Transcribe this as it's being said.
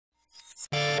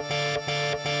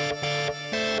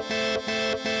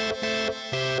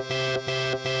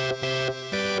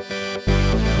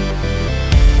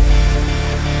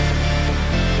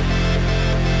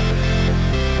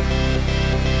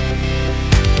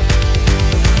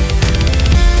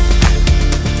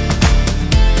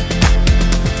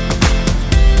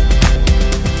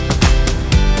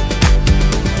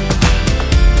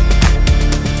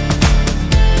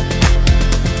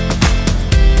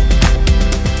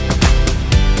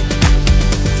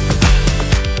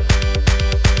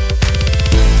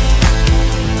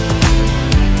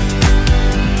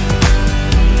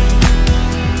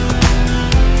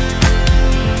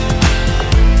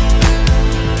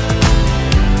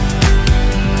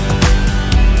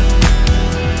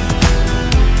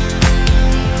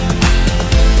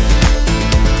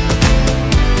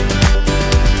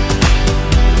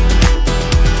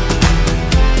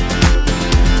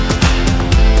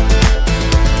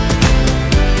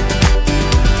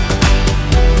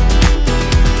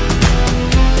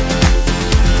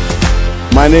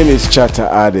My name is CHATA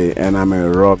ADDY and I'm a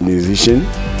rock musician.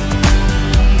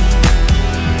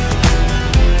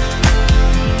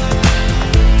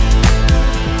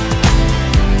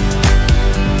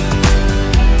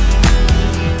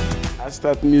 I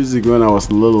started music when I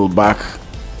was little back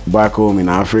home in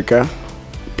Africa,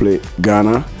 play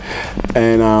Ghana,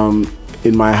 and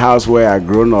in my house where I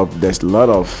grown up, there's a lot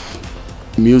of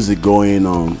music going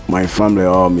on. My family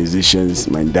are all musicians,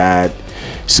 my dad.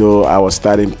 So I was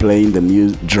starting playing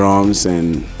the drums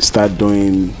and start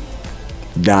doing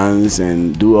dance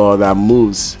and do all that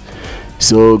moves.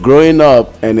 So growing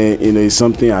up, and it's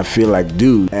something I feel like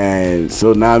do, and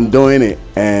so now I'm doing it,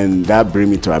 and that bring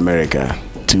me to America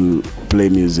to play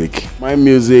music. My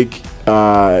music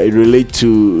it relates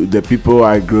to the people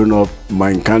I grown up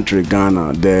my country,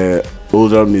 Ghana, the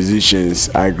older musicians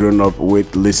I grown up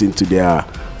with, listen to their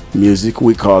music.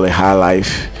 We call it high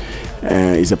life.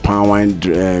 It's a palm wine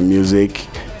music,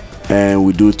 and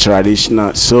we do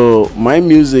traditional. So my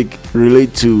music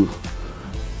relate to,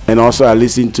 and also I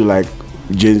listen to like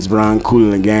James Brown, Kool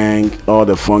and the Gang, all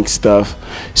the funk stuff.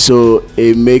 So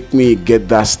it make me get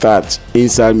that start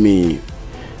inside me,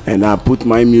 and I put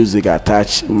my music,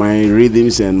 attach my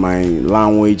rhythms and my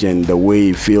language and the way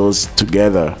it feels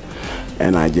together,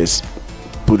 and I just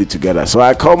put it together. So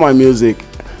I call my music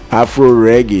Afro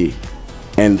Reggae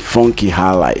and Funky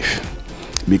High Life,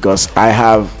 because I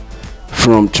have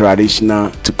from traditional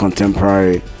to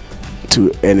contemporary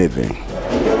to anything.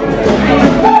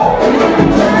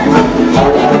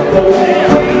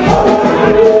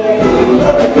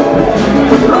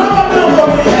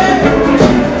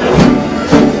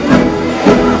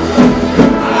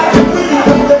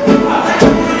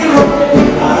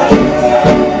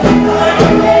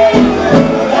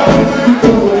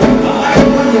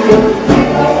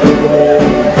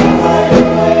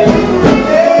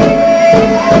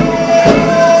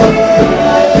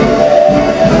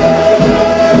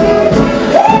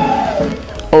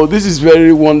 Oh, this is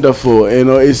very wonderful. You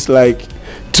know, it's like,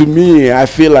 to me, I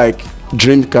feel like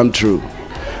dream come true,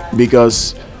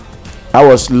 because I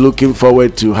was looking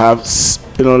forward to have,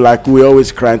 you know, like we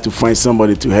always trying to find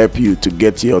somebody to help you to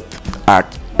get your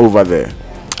act over there,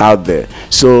 out there.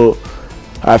 So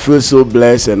I feel so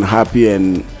blessed and happy,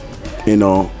 and you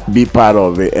know, be part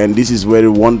of it. And this is very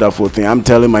wonderful thing. I'm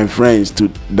telling my friends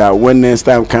that when next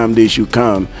time come, they should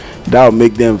come. That will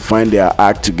make them find their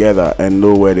act together and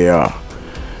know where they are.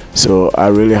 So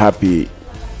I'm really happy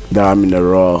that I'm in the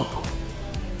Raw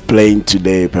playing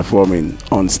today, performing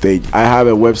on stage. I have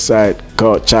a website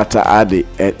called CHATA ADDY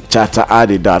at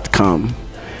chataddy.com,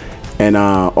 and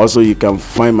also you can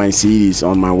find my CDs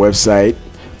on my website,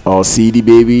 or CD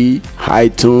Baby,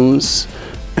 iTunes.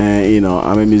 And you know,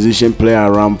 I'm a musician,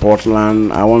 player around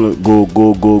Portland. I want to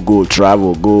go,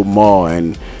 travel, go more,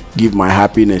 and give my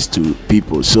happiness to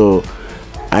people. So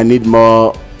I need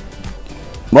more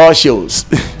shows.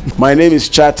 My name is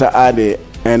CHATA ADDY,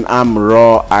 and I'm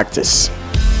Raw Artist.